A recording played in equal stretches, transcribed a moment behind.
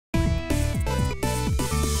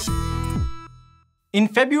In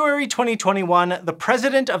February 2021, the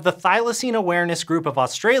president of the Thylacine Awareness Group of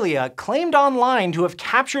Australia claimed online to have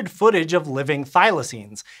captured footage of living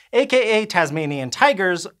thylacines, aka Tasmanian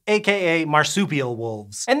tigers, aka marsupial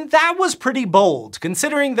wolves. And that was pretty bold,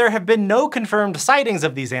 considering there have been no confirmed sightings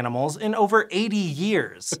of these animals in over 80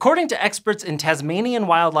 years. According to experts in Tasmanian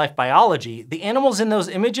wildlife biology, the animals in those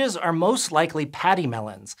images are most likely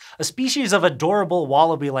pademelons, a species of adorable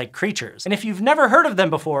wallaby-like creatures. And if you've never heard of them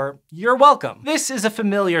before, you're welcome. This is a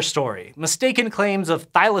familiar story. Mistaken claims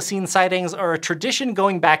of thylacine sightings are a tradition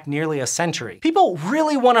going back nearly a century. People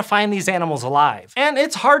really want to find these animals alive, and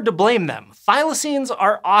it's hard to blame them. Thylacines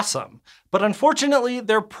are awesome. But unfortunately,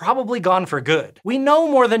 they're probably gone for good. We know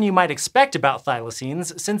more than you might expect about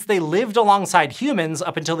thylacines, since they lived alongside humans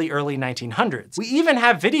up until the early 1900s. We even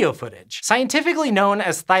have video footage. Scientifically known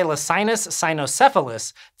as Thylacinus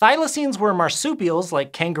cynocephalus, thylacines were marsupials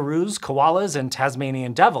like kangaroos, koalas, and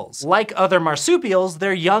Tasmanian devils. Like other marsupials,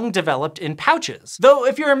 their young developed in pouches. Though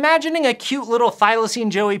if you're imagining a cute little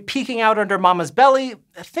thylacine joey peeking out under mama's belly,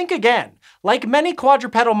 think again. Like many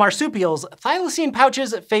quadrupedal marsupials, thylacine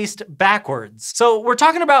pouches faced backwards. So we're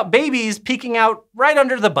talking about babies peeking out right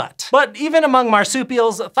under the butt. But even among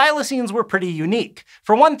marsupials, thylacines were pretty unique.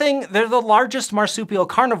 For one thing, they're the largest marsupial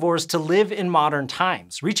carnivores to live in modern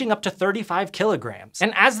times, reaching up to 35 kilograms.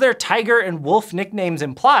 And as their tiger and wolf nicknames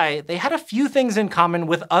imply, they had a few things in common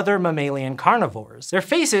with other mammalian carnivores. Their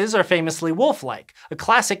faces are famously wolf-like, a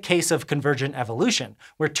classic case of convergent evolution,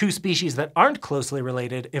 where two species that aren't closely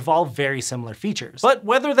related evolve very similar features. But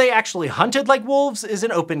whether they actually hunted like wolves is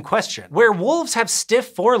an open question. Where wolves have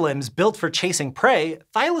stiff forelimbs built for chasing prey,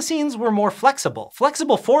 thylacines were more flexible.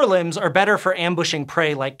 Flexible forelimbs are better for ambushing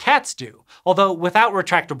prey like cats do, although without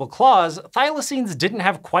retractable claws, thylacines didn't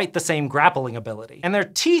have quite the same grappling ability. And their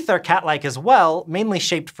teeth are cat-like as well, mainly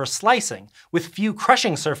shaped for slicing, with few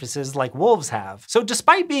crushing surfaces like wolves have. So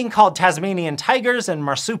despite being called Tasmanian tigers and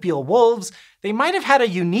marsupial wolves, they might have had a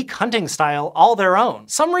unique hunting style all their own.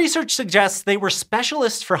 Some research suggests they were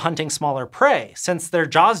specialists for hunting smaller prey, since their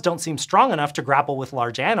jaws don't seem strong enough to grapple with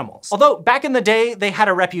large animals. Although back in the day, they had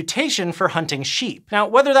a reputation for hunting sheep. Now,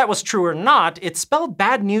 whether that was true or not, it spelled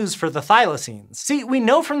bad news for the thylacines. See, we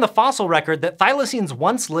know from the fossil record that thylacines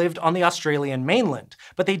once lived on the Australian mainland,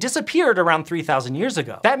 but they disappeared around 3,000 years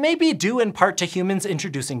ago. That may be due in part to humans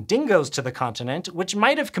introducing dingoes to the continent, which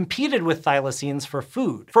might have competed with thylacines for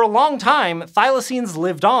food. For a long time, thylacines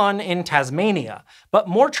lived on in Tasmania, but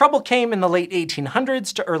more trouble came in the late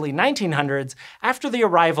 1800s to early 1900s after the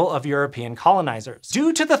arrival of European colonizers.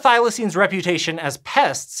 Due to the thylacines' reputation as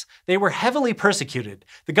pests, they were heavily persecuted.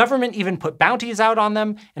 The government even put bounties out on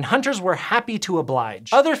them, and hunters were happy to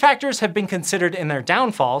oblige. Other factors have been considered in their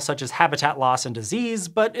downfall, such as habitat loss and disease,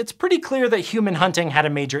 but it's pretty clear that human hunting had a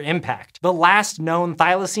major impact. The last known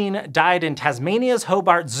thylacine died in Tasmania's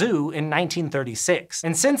Hobart Zoo in 1936,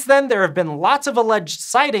 and since then there have been lots of alleged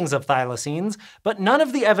sightings of thylacines, but none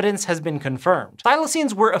of the evidence has been confirmed.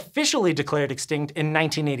 Thylacines were officially declared extinct in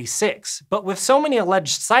 1986, but with so many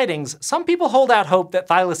alleged sightings, some people hold out hope that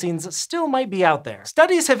thylacines still might be out there.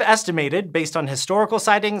 Studies have estimated, based on historical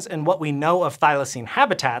sightings and what we know of thylacine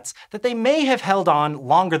habitats, that they may have held on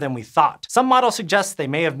longer than we thought. Some models suggest they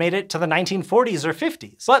may have made it to the 1940s or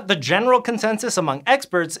 50s. But the general consensus among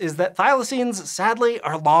experts is that thylacines, sadly,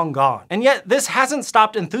 are long gone. And yet, this hasn't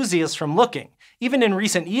stopped enthusiasts from looking. Even in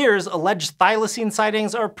recent years, alleged thylacine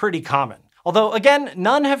sightings are pretty common. Although, again,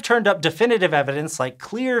 none have turned up definitive evidence like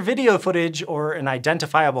clear video footage or an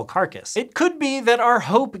identifiable carcass. It could be that our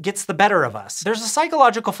hope gets the better of us. There's a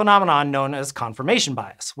psychological phenomenon known as confirmation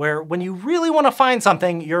bias, where when you really want to find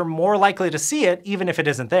something, you're more likely to see it even if it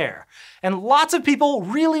isn't there. And lots of people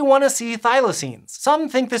really want to see thylacines. Some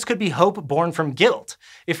think this could be hope born from guilt.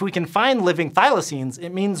 If we can find living thylacines,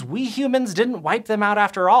 it means we humans didn't wipe them out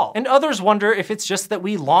after all. And others wonder if it's just that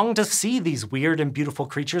we long to see these weird and beautiful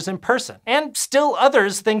creatures in person. And still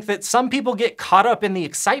others think that some people get caught up in the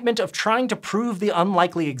excitement of trying to prove the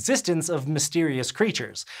unlikely existence of mysterious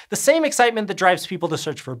creatures. The same excitement that drives people to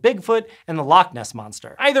search for Bigfoot and the Loch Ness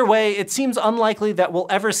Monster. Either way, it seems unlikely that we'll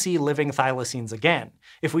ever see living thylacines again.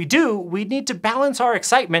 If we do, we need to balance our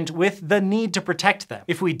excitement with the need to protect them.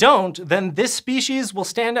 If we don't, then this species will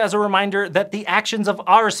stand as a reminder that the actions of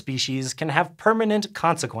our species can have permanent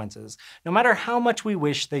consequences, no matter how much we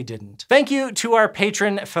wish they didn't. Thank you to our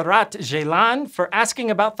patron Ferhat Ceylan for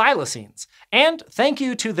asking about thylacines. And thank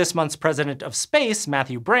you to this month's President of Space,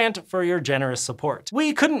 Matthew Brandt, for your generous support.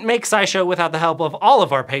 We couldn't make SciShow without the help of all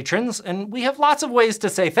of our patrons, and we have lots of ways to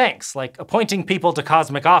say thanks, like appointing people to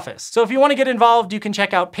Cosmic Office. So if you want to get involved, you can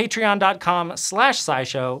check out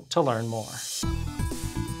patreon.com/SciShow to learn more.